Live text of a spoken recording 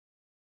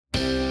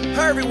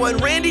Hi everyone,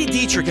 Randy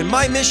Dietrich, and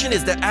my mission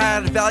is to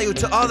add value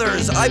to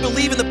others. I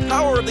believe in the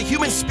power of the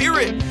human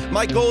spirit.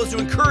 My goal is to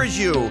encourage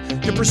you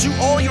to pursue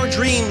all your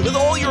dreams with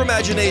all your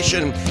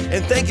imagination.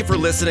 And thank you for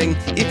listening.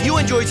 If you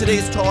enjoyed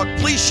today's talk,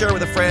 please share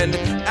with a friend.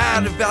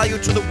 Add value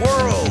to the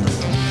world.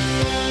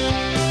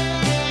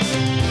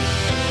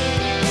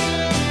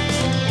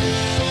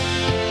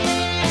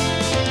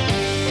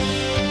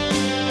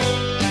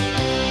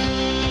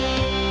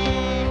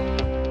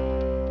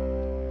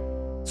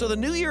 So the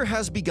new year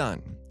has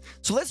begun.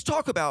 So let's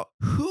talk about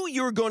who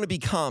you're going to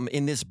become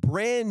in this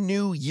brand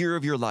new year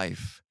of your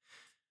life.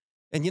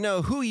 And you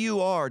know, who you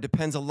are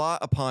depends a lot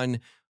upon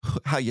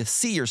how you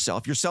see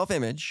yourself, your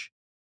self-image,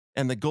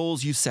 and the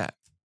goals you set.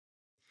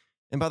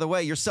 And by the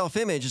way, your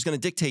self-image is going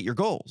to dictate your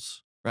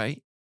goals,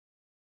 right?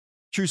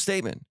 True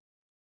statement.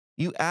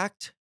 You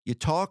act, you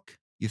talk,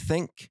 you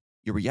think,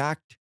 you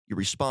react, you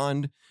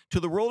respond to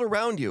the world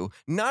around you,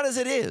 not as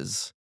it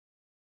is,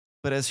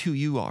 but as who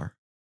you are,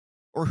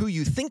 or who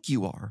you think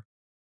you are.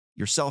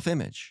 Your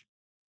self-image.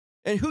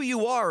 And who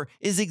you are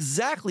is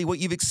exactly what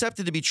you've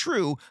accepted to be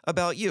true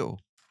about you.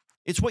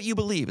 It's what you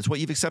believe. It's what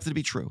you've accepted to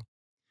be true.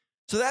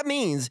 So that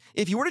means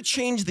if you were to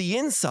change the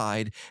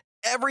inside,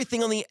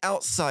 everything on the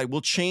outside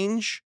will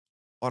change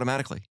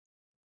automatically.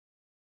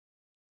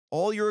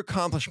 All your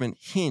accomplishment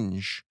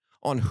hinge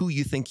on who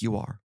you think you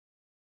are.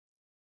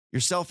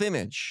 Your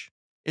self-image,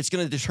 it's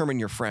going to determine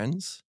your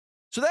friends.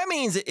 So that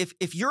means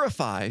if you're a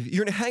 5,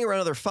 you're going to hang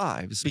around other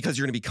 5s because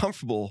you're going to be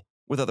comfortable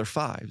with other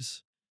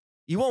 5s.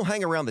 You won't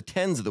hang around the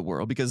 10s of the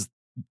world because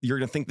you're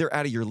going to think they're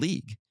out of your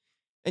league.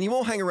 And you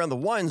won't hang around the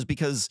 1s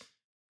because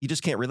you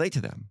just can't relate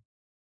to them.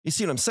 You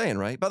see what I'm saying,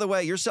 right? By the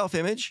way, your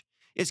self-image,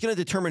 it's going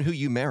to determine who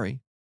you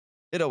marry.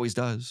 It always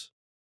does.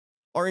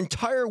 Our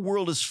entire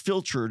world is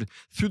filtered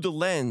through the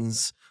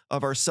lens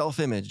of our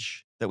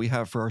self-image that we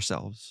have for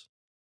ourselves.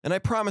 And I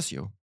promise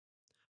you,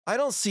 I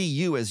don't see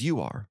you as you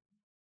are.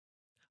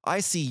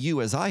 I see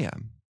you as I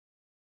am.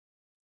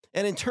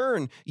 And in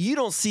turn, you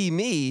don't see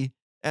me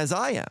as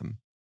I am.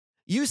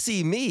 You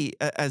see me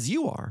as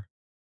you are.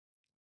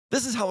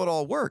 This is how it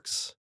all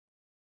works.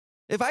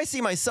 If I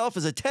see myself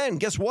as a 10,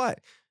 guess what?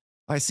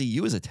 I see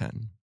you as a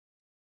 10.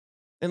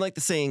 And like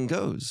the saying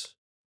goes,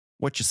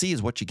 what you see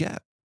is what you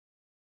get.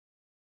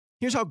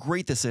 Here's how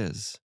great this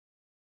is.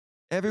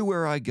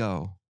 Everywhere I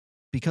go,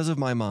 because of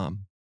my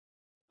mom,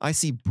 I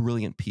see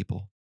brilliant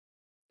people.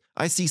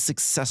 I see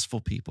successful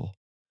people.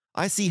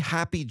 I see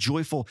happy,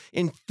 joyful,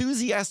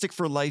 enthusiastic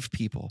for life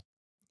people.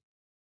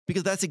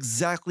 Because that's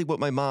exactly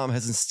what my mom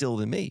has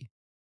instilled in me.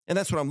 And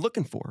that's what I'm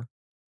looking for.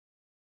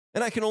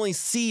 And I can only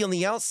see on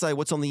the outside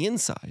what's on the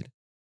inside.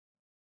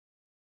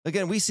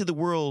 Again, we see the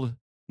world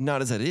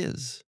not as it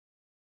is,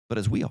 but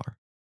as we are.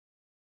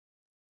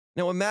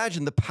 Now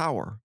imagine the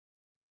power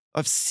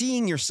of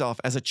seeing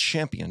yourself as a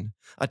champion,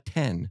 a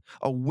 10,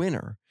 a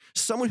winner,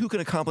 someone who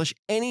can accomplish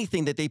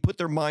anything that they put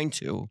their mind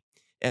to.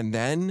 And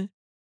then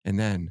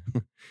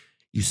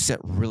you set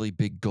really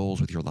big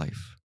goals with your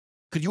life.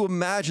 Could you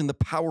imagine the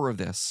power of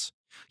this?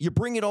 You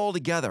bring it all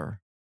together.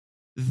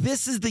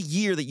 This is the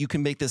year that you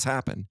can make this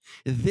happen.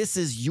 This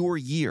is your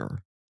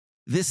year.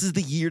 This is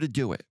the year to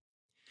do it.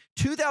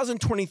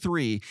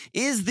 2023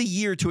 is the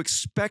year to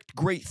expect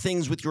great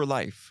things with your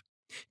life.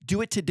 Do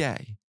it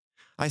today.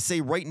 I say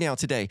right now,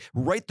 today,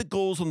 write the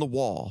goals on the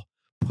wall.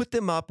 Put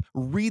them up,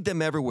 read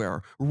them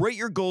everywhere. Write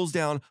your goals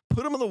down,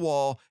 put them on the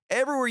wall.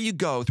 Everywhere you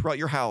go throughout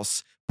your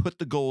house, put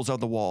the goals on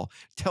the wall.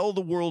 Tell the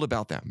world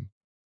about them.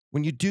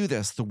 When you do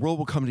this, the world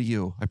will come to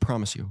you, I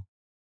promise you.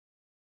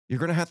 You're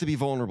going to have to be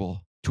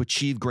vulnerable to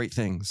achieve great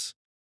things.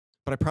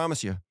 But I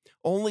promise you,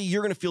 only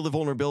you're going to feel the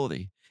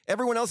vulnerability.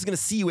 Everyone else is going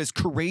to see you as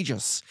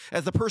courageous,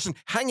 as the person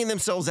hanging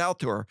themselves out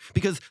there,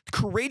 because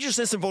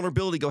courageousness and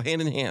vulnerability go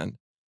hand in hand.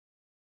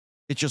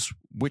 It's just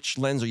which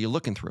lens are you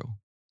looking through?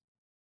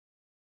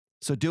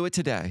 So do it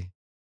today.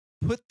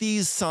 Put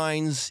these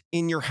signs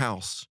in your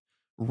house.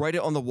 Write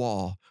it on the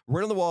wall.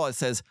 Right on the wall, it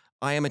says,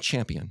 I am a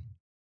champion.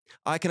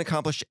 I can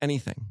accomplish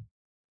anything.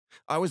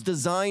 I was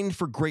designed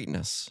for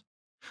greatness.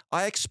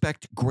 I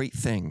expect great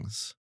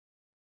things.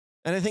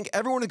 And I think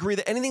everyone would agree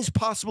that anything's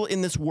possible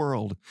in this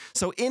world.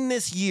 So in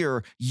this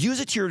year,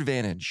 use it to your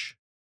advantage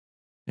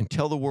and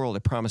tell the world, I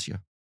promise you,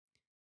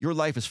 your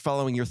life is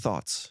following your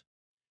thoughts.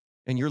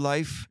 And your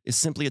life is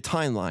simply a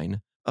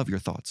timeline of your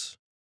thoughts.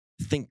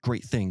 Think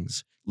great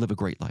things. Live a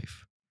great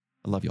life.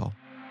 I love y'all.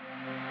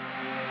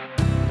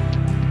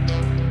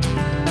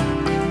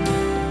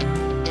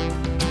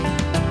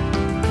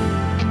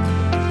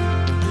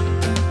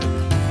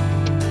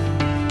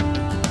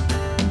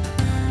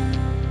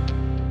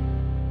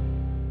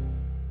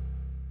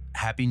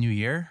 Happy New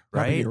Year,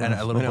 right? And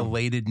a little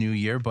belated New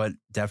Year, but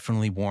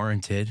definitely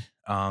warranted.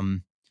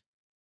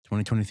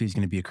 2023 is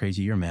going to be a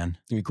crazy year, man.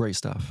 It's going to be great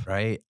stuff.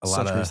 Right? A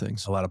lot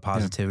of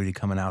positivity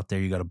coming out there.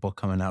 You got a book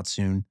coming out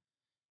soon.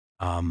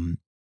 Wow,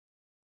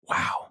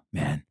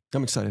 man.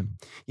 I'm excited.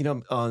 You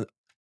know,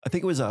 I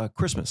think it was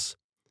Christmas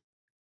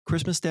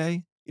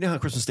Day. You know how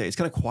Christmas Day, it's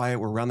kind of quiet.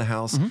 We're around the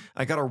house. Mm-hmm.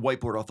 I got our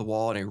whiteboard off the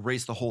wall and I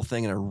erased the whole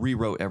thing and I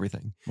rewrote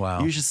everything.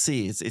 Wow. You should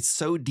see, it's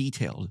so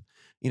detailed.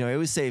 I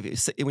always say,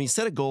 when you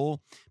set a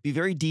goal, be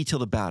very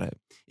detailed about it.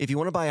 If you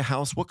want to buy a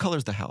house, what color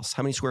is the house?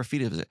 How many square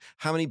feet is it?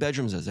 How many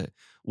bedrooms is it?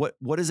 What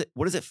is it?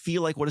 What does it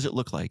feel like? What does it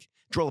look like?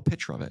 Draw a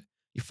picture of it.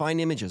 You find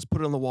images,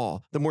 put it on the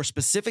wall. The more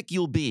specific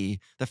you'll be,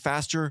 the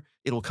faster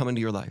it'll come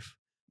into your life.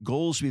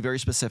 Goals should be very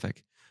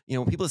specific.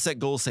 When people set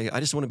goals, say, I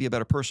just want to be a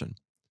better person.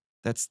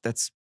 That's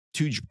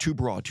too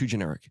broad, too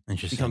generic.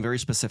 Interesting. Become very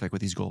specific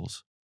with these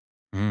goals.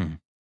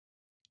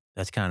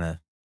 That's kind of,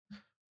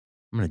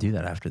 I'm going to do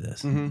that after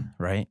this,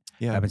 right?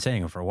 Yeah. I've been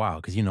saying it for a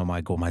while because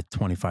my goal, my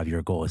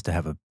 25-year goal is to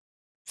have a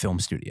film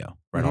studio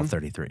right off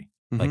 33,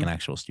 like an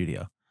actual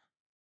studio.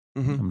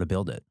 I'm going to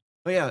build it.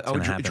 Oh yeah, I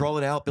would draw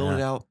it out, build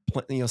it out,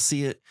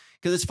 see it.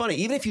 Because it's funny,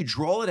 even if you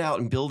draw it out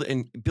and build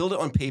it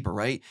on paper,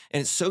 right?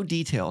 And it's so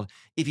detailed.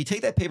 If you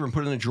take that paper and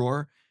put it in a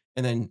drawer,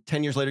 and then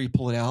 10 years later you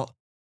pull it out,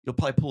 you'll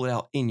probably pull it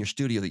out in your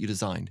studio that you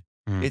designed.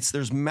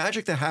 There's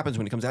magic that happens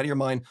when it comes out of your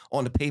mind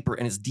onto paper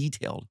and it's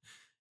detailed.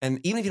 And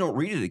even if you don't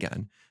read it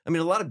again, I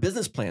mean, a lot of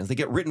business plans, they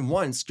get written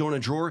once, go in a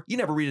drawer, you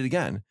never read it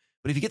again.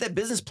 But if you get that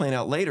business plan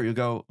out later, you'll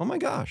go, oh my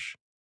gosh,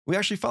 we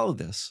actually followed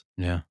this.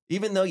 Yeah.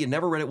 Even though you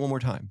never read it one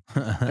more time.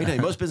 I tell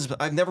you,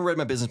 I've never read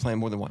my business plan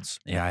more than once.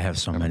 Yeah, I have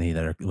so many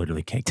that are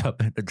literally caked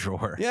up in a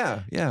drawer.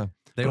 Yeah, yeah.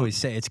 They always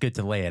say it's good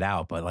to lay it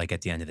out, but like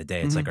at the end of the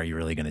day, it's like, are you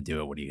really going to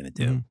do it? What are you going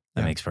to do?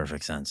 That makes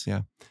perfect sense.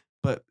 Yeah.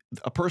 But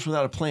a person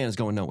without a plan is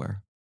going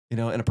nowhere, and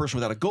a person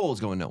without a goal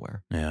is going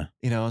nowhere. Yeah.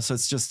 So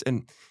it's just,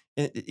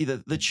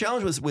 the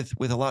challenge was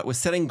with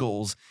setting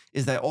goals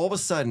is that all of a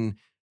sudden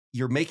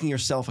you're making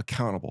yourself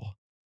accountable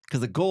because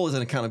the goal is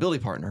an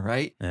accountability partner,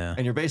 right? Yeah.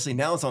 And you're basically,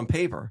 now it's on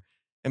paper.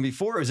 And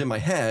before it was in my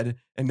head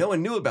and no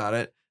one knew about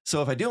it.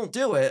 So if I don't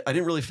do it, I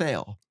didn't really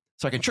fail.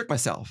 So I can trick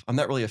myself. I'm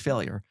not really a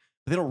failure.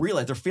 But they don't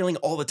realize they're failing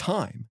all the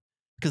time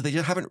because they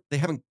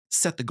haven't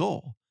set the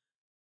goal.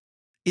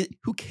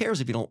 Who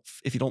cares if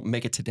you don't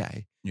make it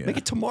today? Yeah. Make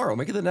it tomorrow.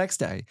 Make it the next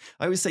day.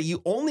 I always say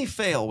you only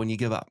fail when you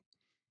give up.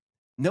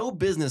 No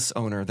business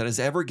owner that has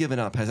ever given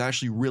up has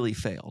actually really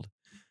failed.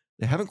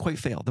 They haven't quite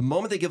failed. The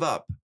moment they give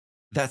up,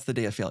 that's the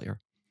day of failure.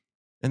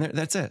 And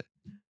that's it.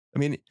 I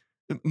mean,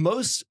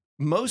 most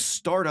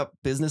startup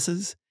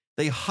businesses,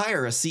 they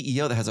hire a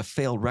CEO that has a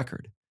failed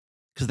record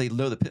because they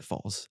know the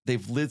pitfalls.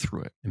 They've lived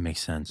through it. It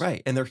makes sense.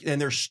 Right. And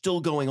they're still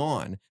going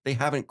on. They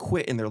haven't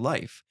quit in their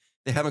life.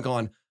 They haven't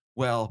gone,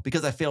 well,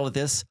 because I failed at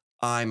this,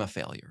 I'm a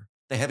failure.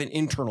 They haven't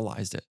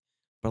internalized it.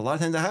 But a lot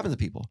of times that happens to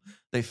people.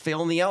 They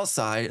fail on the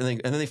outside and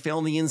then they fail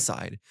on the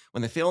inside.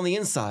 When they fail on the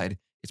inside,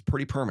 it's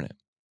pretty permanent.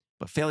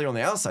 But failure on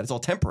the outside, it's all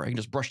temporary. You can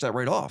just brush that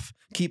right off.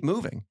 Keep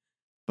moving.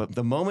 But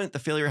the moment the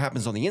failure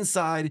happens on the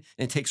inside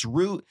and it takes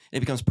root and it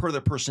becomes part of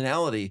their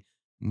personality,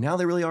 now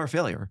they really are a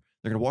failure.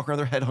 They're going to walk around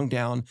their head hung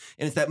down.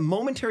 And it's that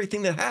momentary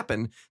thing that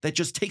happened that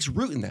just takes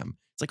root in them.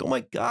 It's like, oh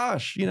my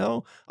gosh,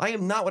 I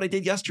am not what I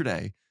did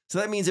yesterday. So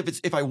that means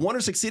if I won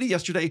or succeeded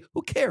yesterday,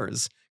 who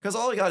cares? Because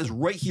all I got is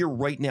right here,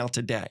 right now,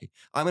 today.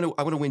 I want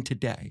to win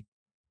today.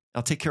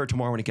 I'll take care of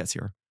tomorrow when it gets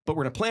here. But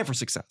we're going to plan for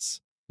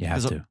success. You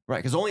have to. Right.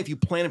 Because only if you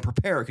plan and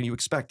prepare can you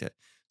expect it.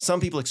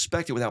 Some people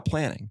expect it without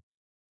planning.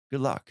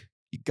 Good luck.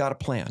 You got to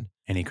plan.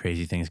 Any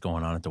crazy things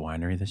going on at the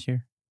winery this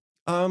year?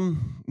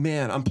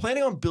 Man, I'm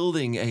planning on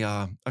building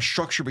a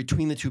structure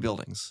between the two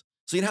buildings.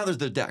 So you know how there's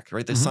the deck,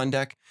 right? The sun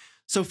deck.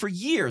 So for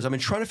years, I've been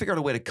trying to figure out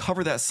a way to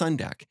cover that sun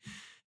deck.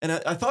 And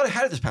I thought I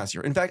had it this past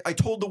year. In fact, I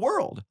told the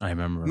world. I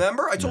remember.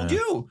 Remember? I told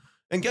you.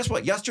 And guess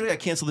what? Yesterday, I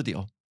canceled the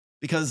deal.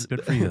 Because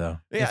good for you, though.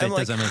 Yeah, if it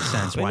doesn't make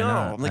sense, why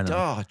not? I'm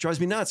like, it drives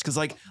me nuts. Because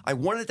I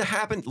wanted it to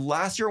happen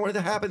last year. I wanted it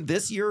to happen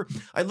this year.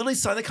 I literally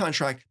signed the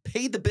contract,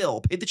 paid the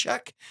bill, paid the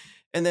check.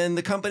 And then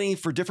the company,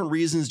 for different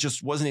reasons,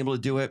 just wasn't able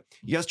to do it.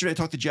 Yesterday, I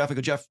talked to Jeff. I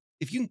go, Jeff,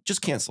 if you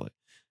just cancel it.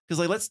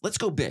 Because let's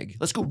go big.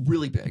 Let's go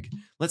really big.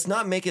 Let's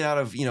not make it out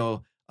of,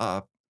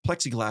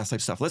 plexiglass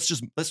type stuff.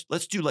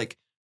 Let's do like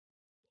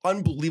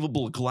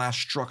unbelievable glass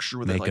structure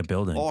with a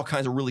building, all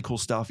kinds of really cool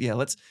stuff. Yeah,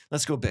 let's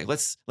go big.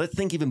 Let's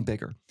think even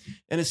bigger.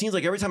 And it seems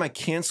like every time I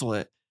cancel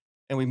it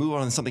and we move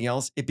on to something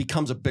else, it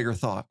becomes a bigger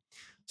thought.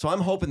 So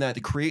I'm hoping that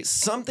to create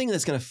something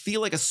that's going to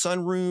feel like a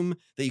sunroom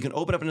that you can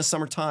open up in the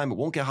summertime. It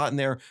won't get hot in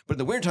there, but in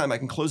the wintertime, I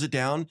can close it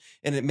down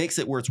and it makes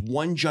it where it's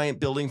one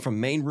giant building from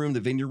main room to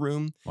vineyard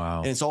room. Wow.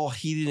 And it's all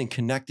heated and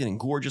connected and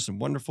gorgeous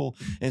and wonderful.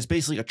 And it's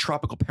basically a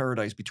tropical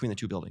paradise between the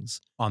two buildings.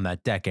 On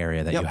that deck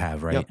area that you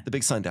have, right? Yep, the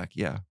big sun deck.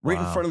 Yeah. Right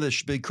in front of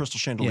the big crystal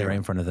chandelier. Yeah, right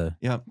in front of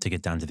to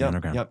get down to the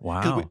underground. Yep.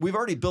 Wow. We've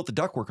already built the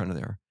ductwork under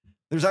there.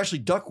 There's actually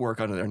ductwork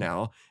under there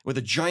now with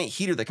a giant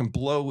heater that can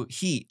blow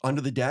heat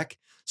under the deck.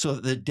 So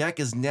the deck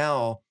is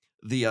now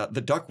the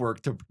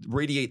ductwork to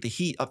radiate the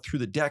heat up through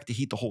the deck to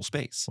heat the whole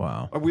space.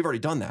 Wow. We've already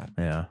done that.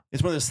 Yeah.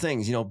 It's one of those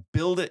things,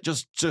 build it,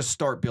 just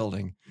start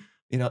building.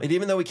 And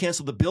even though we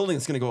canceled the building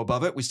that's going to go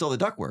above it, we still have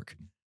the ductwork.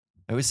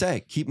 I always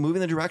say, keep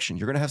moving the direction.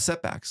 You're going to have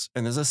setbacks,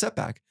 and there's a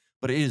setback,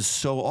 but it is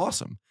so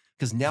awesome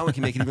because now we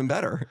can make it even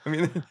better. I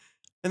mean,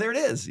 and there it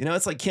is.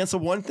 It's like cancel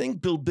one thing,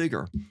 build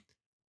bigger.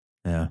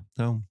 Yeah.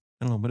 So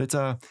I don't know, but it's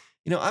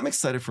I'm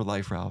excited for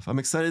life, Ralph. I'm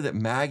excited that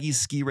Maggie's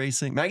ski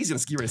racing. Maggie's going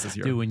to ski race this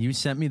year. Dude, when you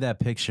sent me that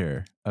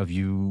picture of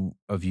you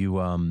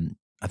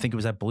I think it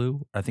was at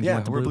Blue. I think Yeah, we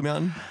went to we're Blue. Blue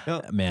Mountain.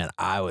 Yeah. Man,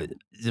 I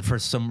would, for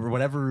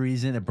whatever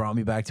reason, it brought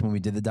me back to when we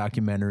did the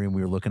documentary and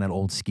we were looking at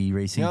old ski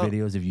racing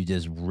videos of you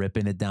just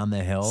ripping it down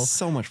the hill.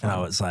 So much fun. And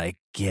I was like,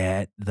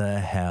 get the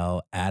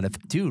hell out of,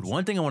 dude.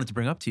 One thing I wanted to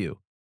bring up to you: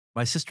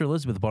 my sister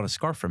Elizabeth bought a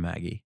scarf for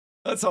Maggie.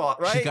 That's all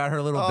right. She got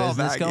her little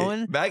business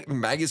going.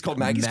 Maggie's called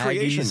Maggie's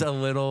Creation. Maggie's a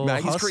little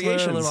Maggie's hustler,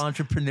 Creations. a little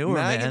entrepreneur,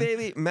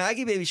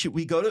 Maggie baby.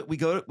 We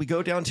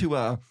go down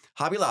to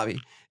Hobby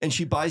Lobby and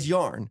she buys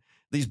yarn.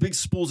 These big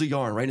spools of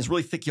yarn, right? It's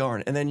really thick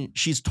yarn. And then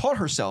she's taught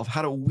herself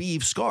how to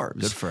weave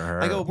scarves. Good for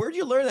her. I go, where'd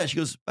you learn that? She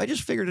goes, I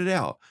just figured it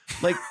out.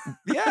 Like,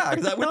 yeah,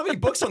 because we don't have any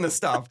books on this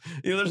stuff.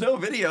 There's no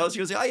videos. She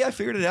goes, oh yeah, I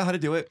figured it out how to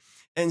do it.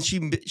 And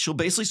she'll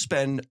basically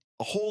spend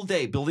a whole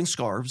day building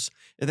scarves,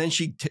 and then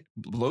she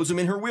loads them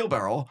in her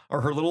wheelbarrow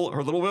or her little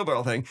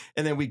wheelbarrow thing.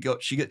 And then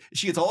she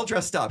gets all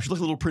dressed up. She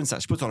looks like a little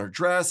princess. She puts on her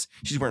dress.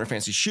 She's wearing her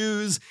fancy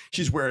shoes.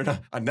 She's wearing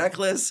a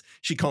necklace.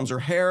 She combs her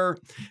hair,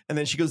 and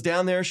then she goes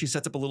down there. She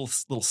sets up a little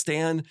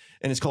stand,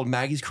 and it's called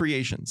Maggie's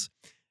Creations.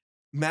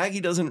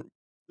 Maggie doesn't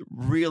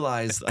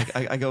realize.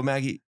 I go,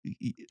 Maggie,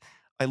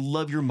 I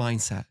love your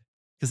mindset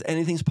because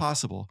anything's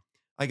possible.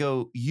 I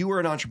go, you are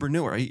an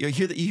entrepreneur. You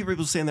hear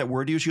people saying that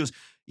word to you. She goes,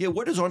 yeah,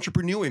 what does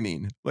entrepreneur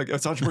mean? Like,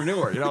 it's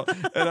entrepreneur, And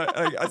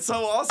it's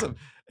so awesome.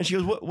 And she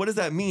goes, what does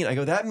that mean? I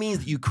go, that means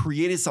that you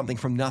created something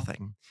from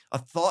nothing. A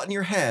thought in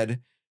your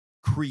head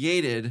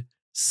created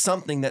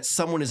something that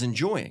someone is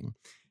enjoying.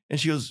 And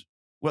she goes,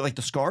 what, like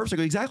the scarves? I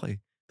go, exactly.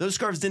 Those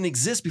scarves didn't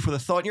exist before the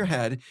thought in your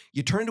head.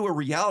 You turned into a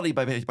reality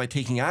by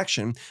taking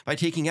action. By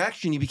taking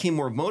action, you became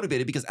more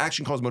motivated because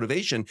action caused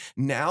motivation.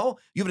 Now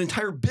you have an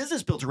entire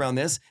business built around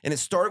this, and it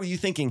started with you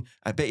thinking,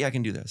 I bet you I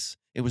can do this.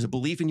 It was a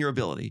belief in your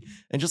ability.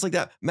 And just like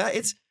that, Matt,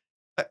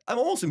 I'm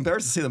almost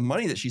embarrassed to say the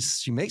money that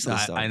she makes on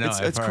this stuff. I know.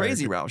 It's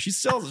crazy, Ralph. She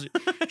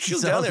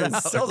goes down there and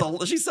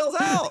she sells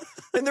out.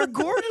 And they're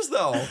gorgeous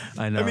though.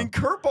 I know. I mean,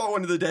 Kurt bought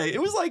one of the day.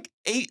 It was like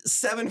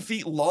 7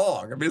 feet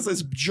long. I mean, it's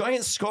this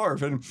giant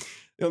scarf. And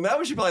that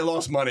one she probably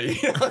lost money.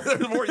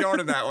 There's more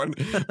yarn in that one,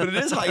 but it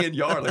is high-end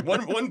yarn. Like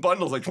one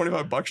bundle is like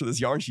 $25 for this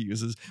yarn she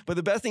uses. But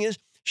the best thing is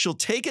she'll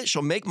take it,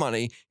 she'll make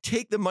money,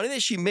 take the money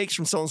that she makes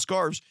from selling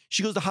scarves.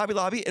 She goes to Hobby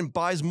Lobby and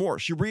buys more.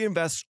 She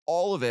reinvests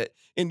all of it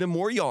into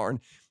more yarn.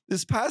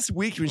 This past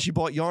week when she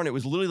bought yarn, it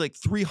was literally like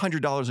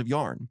 $300 of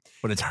yarn.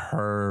 But it's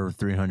her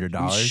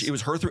 $300? It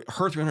was her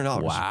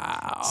 $300.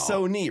 Wow.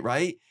 So neat,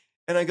 right?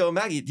 And I go,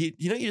 Maggie,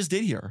 you know what you just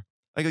did here?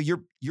 I go,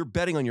 you're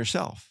betting on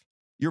yourself.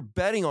 You're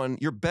betting on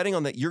that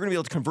you're going to be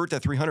able to convert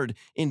that 300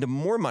 into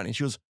more money.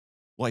 She goes,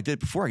 well, I did it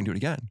before. I can do it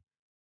again.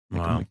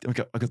 Wow. I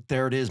go,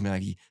 there it is,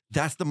 Maggie.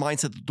 That's the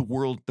mindset that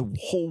the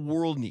whole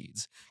world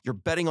needs. You're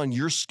betting on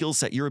your skill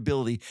set, your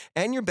ability,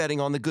 and you're betting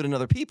on the good in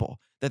other people,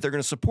 that they're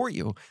going to support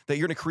you, that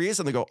you're going to create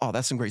something, go, oh,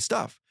 that's some great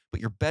stuff.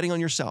 But you're betting on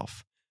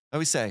yourself. I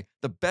always say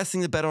the best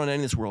thing to bet on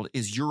in this world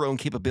is your own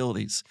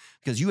capabilities,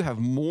 because you have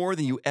more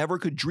than you ever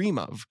could dream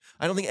of.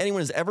 I don't think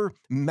anyone has ever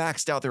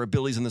maxed out their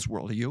abilities in this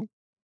world. Do you?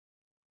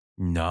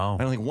 No.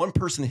 I don't think one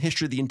person in the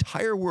history of the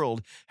entire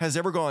world has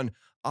ever gone,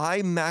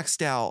 I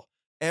maxed out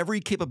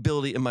every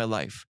capability in my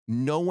life.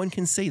 No one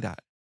can say that.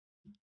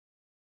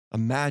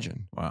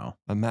 Imagine. Wow.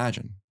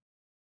 Imagine.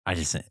 I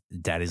just said,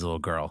 daddy's little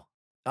girl.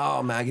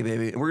 Oh, Maggie,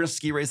 baby. And we're going to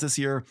ski race this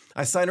year.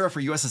 I signed her up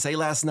for USSA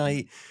last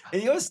night.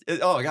 And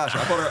oh my gosh,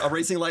 I bought her a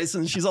racing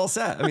license. She's all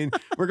set. I mean,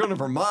 we're going to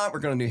Vermont. We're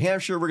going to New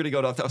Hampshire. We're going to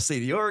go to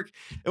upstate New York.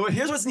 And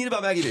here's what's neat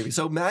about Maggie, baby.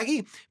 So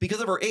Maggie, because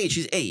of her age,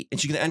 she's 8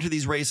 and she's going to enter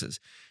these races.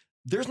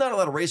 There's not a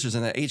lot of racers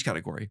in that age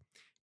category.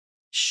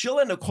 She'll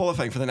end up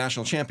qualifying for the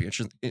national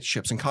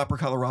championships in Copper,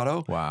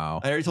 Colorado. Wow.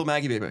 I already told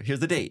Maggie, baby,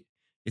 here's the date.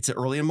 It's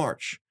early in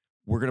March.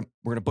 We're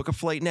gonna book a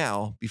flight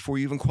now before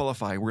you even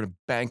qualify. We're gonna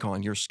bank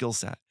on your skill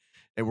set.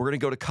 And we're gonna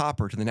go to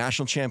Copper to the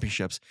national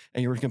championships,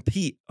 and you're gonna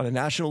compete on a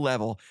national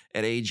level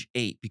at age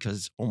 8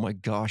 because, oh my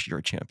gosh, you're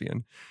a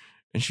champion.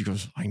 And she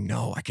goes, I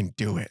know, I can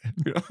do it.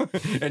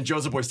 And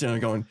Joseph Boy's standing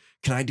there going,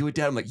 can I do it,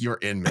 Dad? I'm like, you're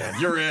in, man.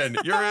 You're in.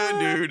 You're in,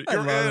 dude.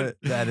 You're in. It.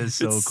 That is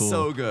so cool.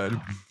 So good.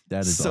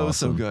 That is so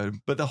awesome. So good.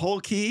 But the whole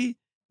key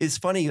is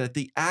funny that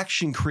the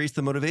action creates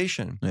the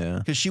motivation. Yeah.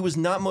 Because she was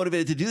not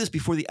motivated to do this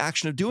before the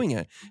action of doing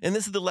it. And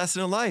this is the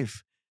lesson in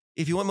life.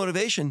 If you want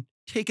motivation,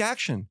 take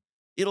action.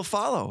 It'll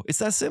follow. It's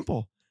that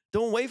simple.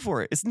 Don't wait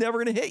for it. It's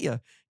never going to hit you.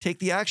 Take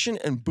the action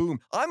and boom.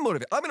 I'm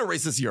motivated. I'm going to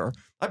race this year.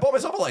 I bought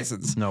myself a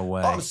license. No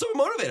way. Oh, I'm so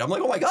motivated. I'm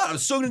like, oh my God, I'm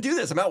so going to do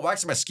this. I'm out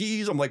waxing my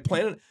skis. I'm like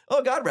planning.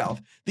 Oh God, Ralph.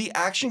 The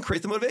action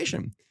creates the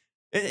motivation.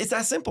 It's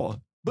that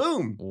simple.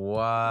 Boom.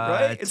 What?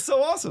 Right? It's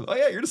so awesome. Oh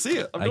yeah, you're going to see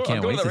it. I'm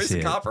going to race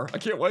in Copper. I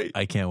can't wait.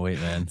 I can't wait,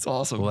 man. It's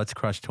awesome. Well, let's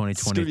crush 2023, man.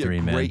 It's going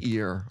to be a great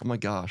year. Oh my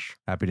gosh.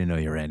 Happy to know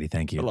you, Randy.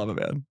 Thank you. I love it,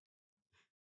 man.